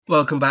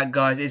Welcome back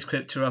guys, it's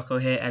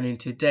Rocko here, and in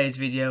today's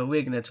video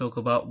we're going to talk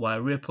about why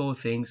Ripple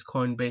thinks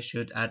Coinbase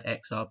should add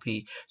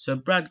XRP. So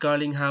Brad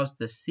Garlinghouse,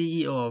 the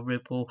CEO of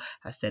Ripple,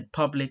 has said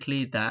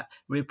publicly that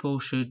Ripple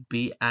should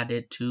be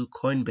added to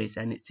Coinbase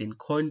and it's in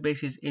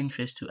Coinbase's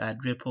interest to add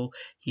Ripple.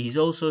 He's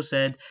also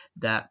said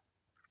that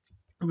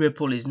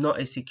Ripple is not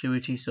a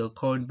security, so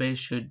Coinbase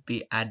should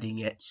be adding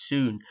it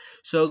soon.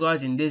 So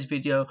guys, in this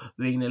video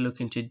we're going to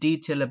look into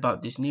detail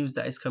about this news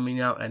that is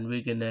coming out, and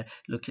we're going to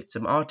look at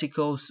some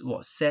articles,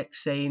 what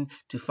SEC's saying,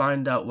 to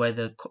find out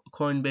whether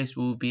Coinbase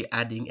will be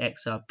adding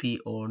XRP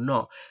or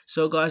not.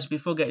 So guys,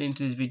 before getting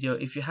into this video,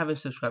 if you haven't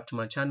subscribed to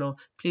my channel,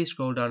 please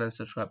scroll down and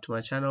subscribe to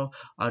my channel.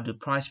 I'll do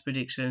price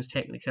predictions,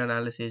 technical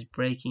analysis,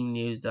 breaking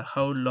news, the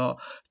whole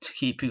lot, to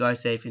keep you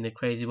guys safe in the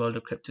crazy world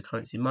of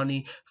cryptocurrency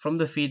money. From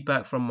the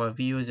feedback from my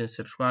viewers and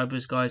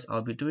subscribers, guys,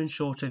 I'll be doing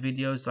shorter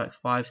videos, like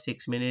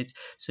 5-6 minutes,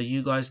 so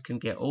you guys can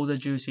get all the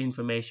juicy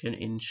information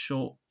in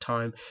short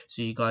time,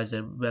 so you guys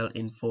are well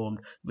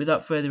informed.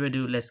 Without further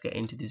ado, let's get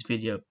into this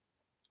video.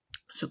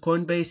 So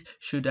Coinbase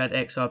should add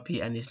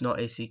XRP and is not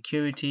a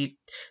security.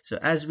 So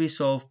as we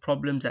solve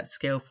problems at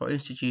scale for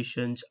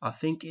institutions, I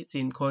think it's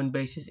in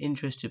Coinbase's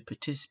interest to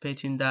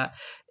participate in that.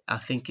 I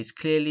think it's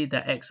clearly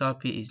that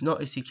XRP is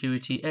not a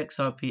security.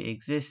 XRP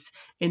exists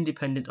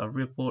independent of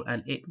Ripple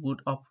and it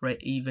would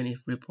operate even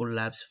if Ripple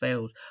Labs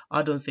failed.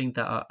 I don't think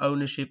that our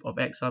ownership of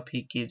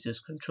XRP gives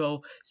us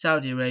control.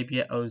 Saudi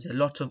Arabia owns a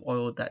lot of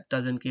oil that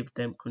doesn't give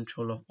them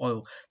control of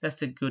oil.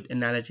 That's a good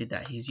analogy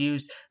that he's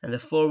used, and the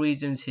 4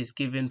 reasons he's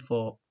given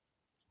for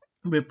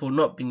Ripple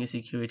not being a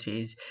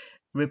security is: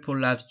 Ripple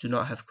Labs do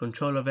not have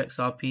control of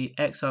XRP.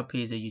 XRP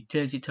is a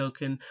utility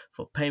token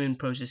for payment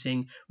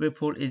processing.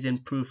 Ripple is in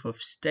proof of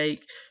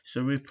stake.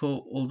 So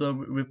although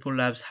Ripple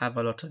Labs have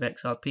a lot of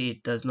XRP,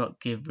 it does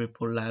not give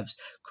Ripple Labs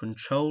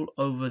control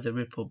over the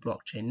Ripple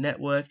blockchain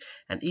network.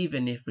 And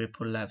even if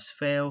Ripple Labs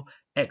fail,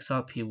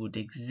 XRP would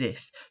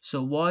exist.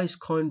 So why is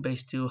Coinbase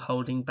still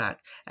holding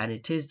back? And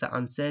it is the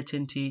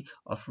uncertainty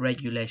of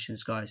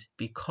regulations, guys,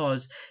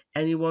 because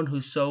anyone who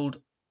sold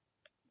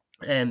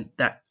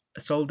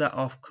that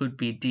off could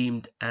be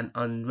deemed an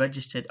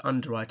unregistered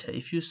underwriter.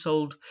 If you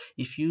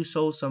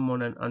sold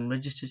someone an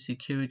unregistered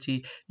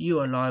security, you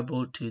are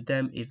liable to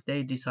them if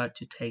they decide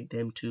to take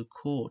them to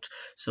court.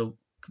 So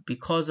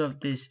because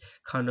of this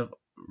kind of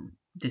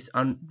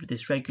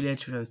this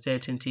regulatory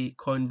uncertainty,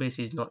 Coinbase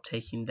is not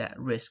taking that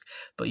risk.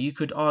 But you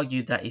could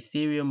argue that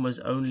Ethereum was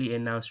only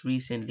announced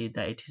recently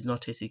that it is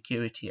not a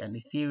security, and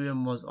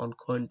Ethereum was on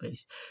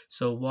Coinbase.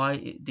 So why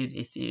did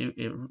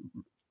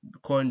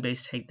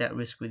Coinbase take that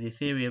risk with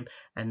Ethereum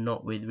and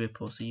not with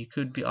Ripple? So you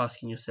could be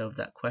asking yourself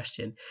that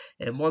question.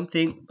 And one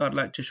thing I'd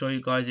like to show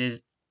you guys is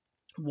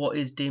what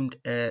is deemed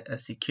a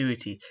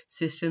security.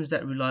 Systems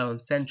that rely on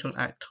central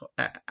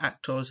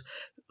actors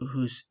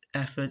whose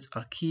efforts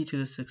are key to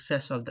the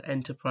success of the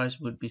enterprise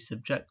would be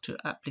subject to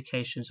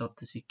applications of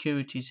the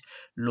securities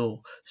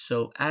law.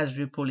 So as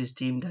Ripple is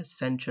deemed as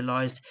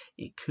centralized,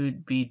 it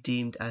could be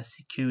deemed as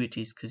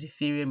securities, because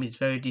Ethereum is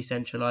very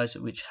decentralized,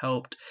 which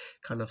helped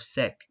kind of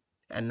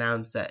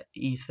announce that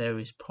Ether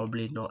is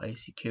probably not a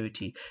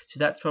security. So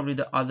that's probably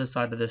the other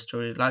side of the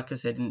story. Like I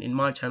said, in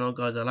my channel,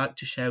 guys, I like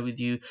to share with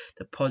you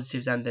the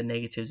positives and the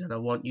negatives, and I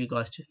want you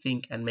guys to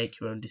think and make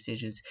your own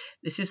decisions.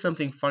 This is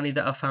something funny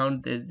that I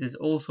found. There's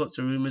all sorts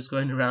of rumors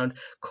going around.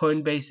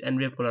 Coinbase and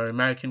Ripple are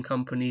American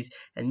companies,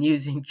 and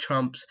using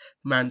Trump's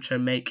mantra,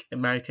 make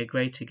America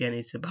great again,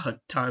 it's about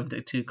time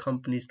the two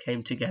companies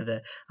came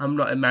together. I'm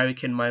not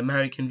American. My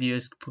American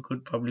viewers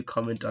could probably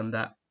comment on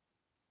that.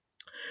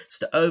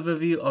 So the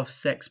overview of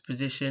SEC's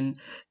position,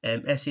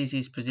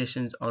 SEC's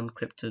positions on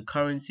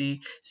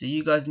cryptocurrency. So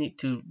you guys need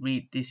to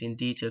read this in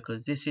detail,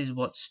 because this is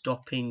what's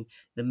stopping,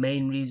 the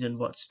main reason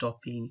what's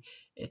stopping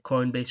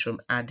Coinbase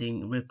from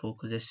adding Ripple.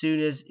 Because as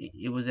soon as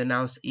it was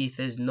announced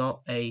Ether is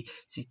not a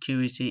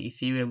security,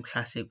 Ethereum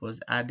Classic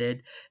was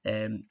added.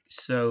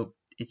 So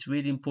it's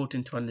really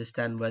important to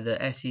understand whether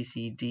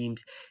SEC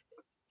deems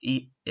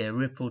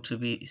Ripple to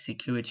be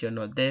security or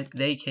not.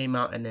 They came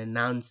out and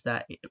announced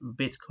that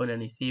Bitcoin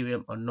and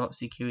Ethereum are not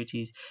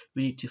securities.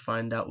 We need to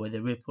find out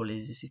whether Ripple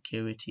is a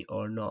security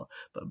or not.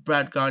 But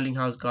Brad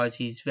Garlinghouse, guys,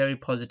 he's very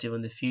positive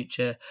on the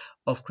future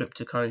of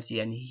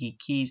cryptocurrency, and he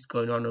keeps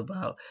going on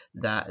about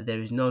that there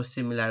is no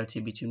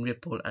similarity between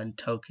Ripple and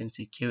token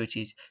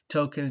securities.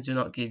 Tokens do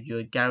not give you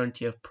a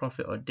guarantee of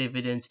profit or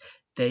dividends.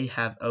 They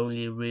have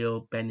only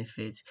real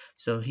benefits.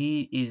 So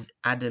he is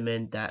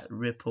adamant that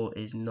Ripple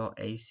is not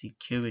a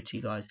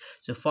security, guys.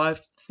 So 5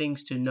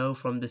 things to know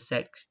from the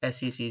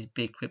SEC's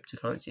big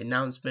cryptocurrency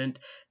announcement.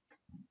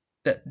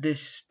 That this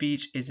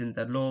speech isn't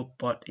the law,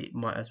 but it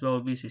might as well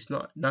be. So it's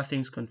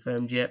nothing's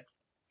confirmed yet.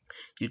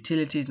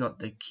 Utility is not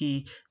the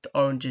key. The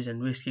oranges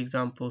and risk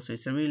example, so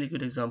it's a really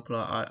good example.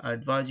 I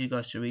advise you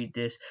guys to read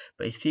this.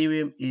 But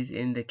Ethereum is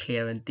in the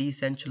clear, and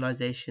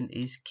decentralization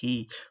is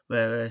key,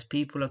 whereas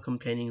people are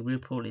complaining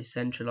Ripple is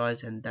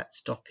centralized and that's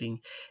stopping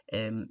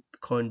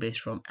Coinbase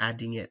from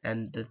adding it.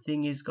 And the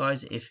thing is,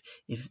 guys, if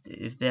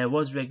there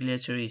was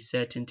regulatory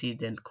certainty,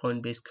 then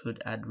Coinbase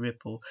could add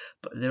Ripple.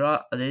 But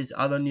there's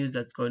other news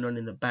that's going on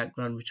in the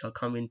background, which I'll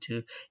come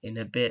into in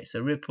a bit.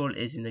 So Ripple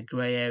is in the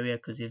gray area,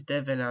 because if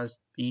they've announced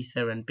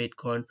Ether and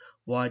Bitcoin,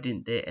 why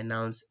didn't they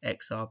announce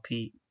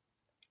XRP?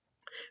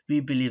 We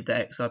believe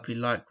that XRP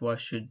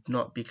likewise should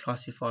not be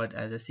classified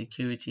as a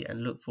security,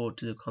 and look forward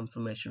to the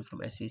confirmation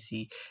from SEC.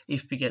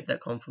 If we get that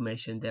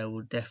confirmation, there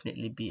will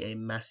definitely be a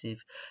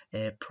massive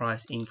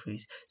price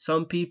increase.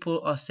 Some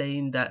people are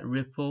saying that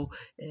Ripple,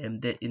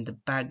 that in the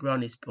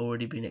background, it's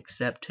already been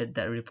accepted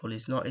that Ripple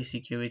is not a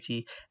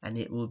security and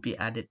it will be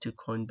added to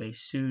Coinbase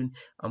soon.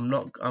 I'm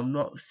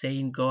not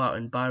saying go out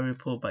and buy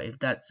Ripple, but if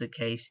that's the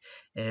case,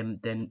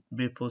 then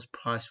Ripple's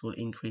price will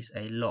increase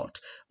a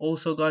lot.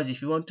 Also, guys,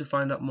 if you want to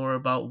find out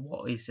more about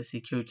what is a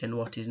security and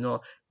what is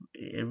not,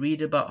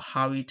 read about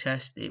Howey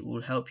test. It will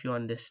help you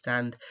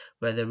understand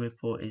whether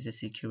Ripple is a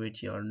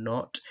security or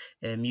not.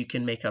 You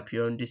can make up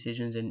your own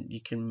decisions and you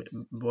can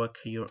work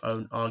your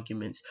own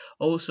arguments.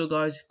 Also,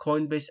 guys,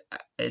 Coinbase,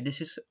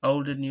 this is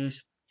older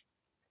news,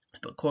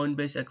 but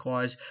Coinbase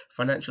acquires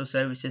financial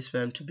services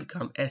firm to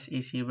become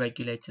SEC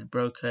regulated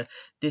broker.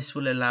 This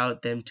will allow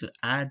them to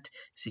add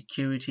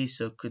security.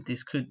 So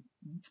this could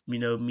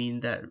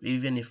mean that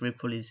even if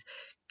Ripple is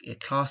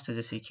classed as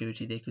a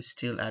security, they could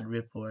still add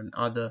Ripple and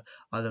other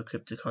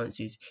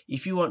cryptocurrencies.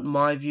 If you want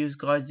my views,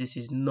 guys, this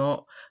is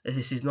not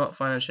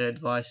financial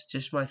advice,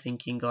 just my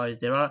thinking, guys.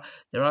 There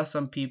are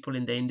some people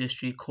in the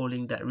industry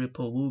calling that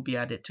Ripple will be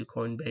added to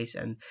Coinbase,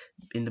 and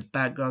in the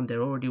background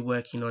they're already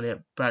working on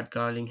it. Brad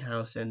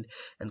Garlinghouse and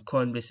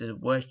Coinbase is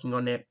working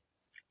on it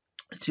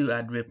to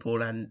add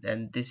Ripple,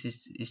 and this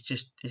is it's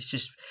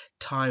just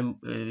time.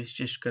 It's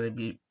just going to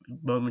be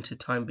moment of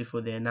time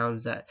before they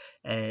announce that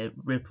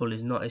Ripple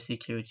is not a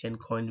security and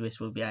Coinbase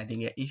will be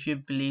adding it. If you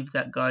believe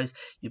that, guys,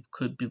 you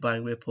could be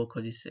buying Ripple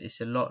because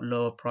it's a lot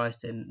lower price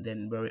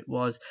than where it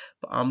was.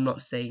 But I'm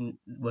not saying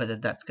whether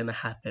that's going to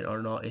happen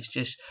or not. It's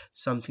just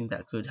something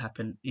that could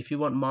happen. If you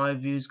want my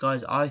views,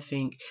 guys, I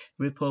think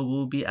Ripple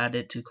will be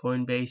added to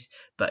Coinbase,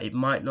 but it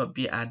might not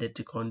be added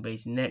to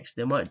Coinbase next.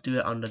 They might do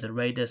it under the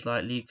radar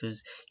slightly,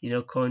 because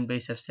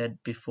Coinbase have said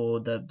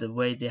before that the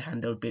way they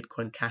handled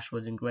Bitcoin Cash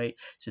wasn't great,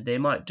 so they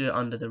might do it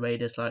under the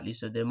radar slightly.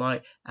 So they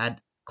might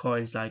add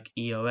coins like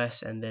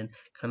EOS and then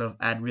kind of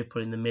add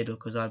Ripple in the middle,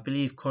 because I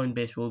believe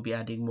Coinbase will be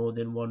adding more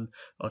than 1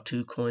 or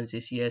 2 coins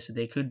this year. So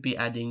they could be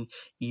adding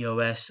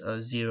EOS or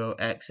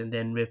 0x and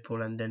then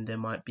Ripple, and then they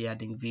might be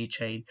adding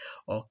VeChain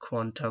or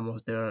Quantum, or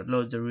there are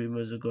loads of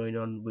rumors going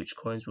on which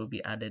coins will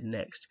be added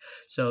next.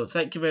 So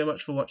thank you very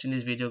much for watching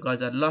this video,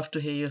 guys. I'd love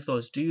to hear your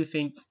thoughts. Do you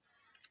think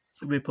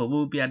Ripple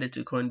will be added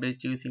to Coinbase?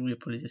 Do you think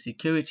Ripple is a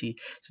security?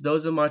 So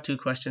those are my 2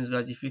 questions,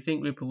 guys. If you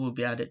think Ripple will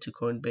be added to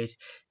Coinbase,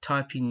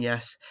 type in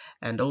yes,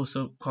 and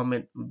also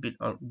comment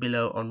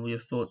below on your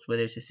thoughts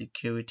whether it's a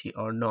security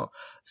or not.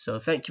 So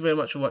thank you very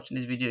much for watching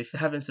this video. If you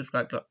haven't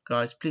subscribed,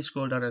 guys, please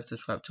scroll down and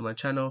subscribe to my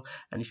channel.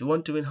 And if you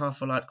want to win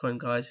half a Litecoin,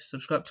 guys,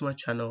 subscribe to my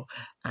channel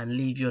and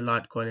leave your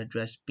Litecoin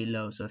address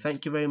below. So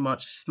thank you very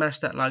much. Smash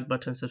that like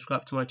button,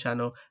 subscribe to my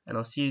channel, and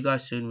I'll see you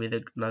guys soon with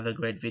another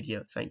great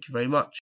video. Thank you very much.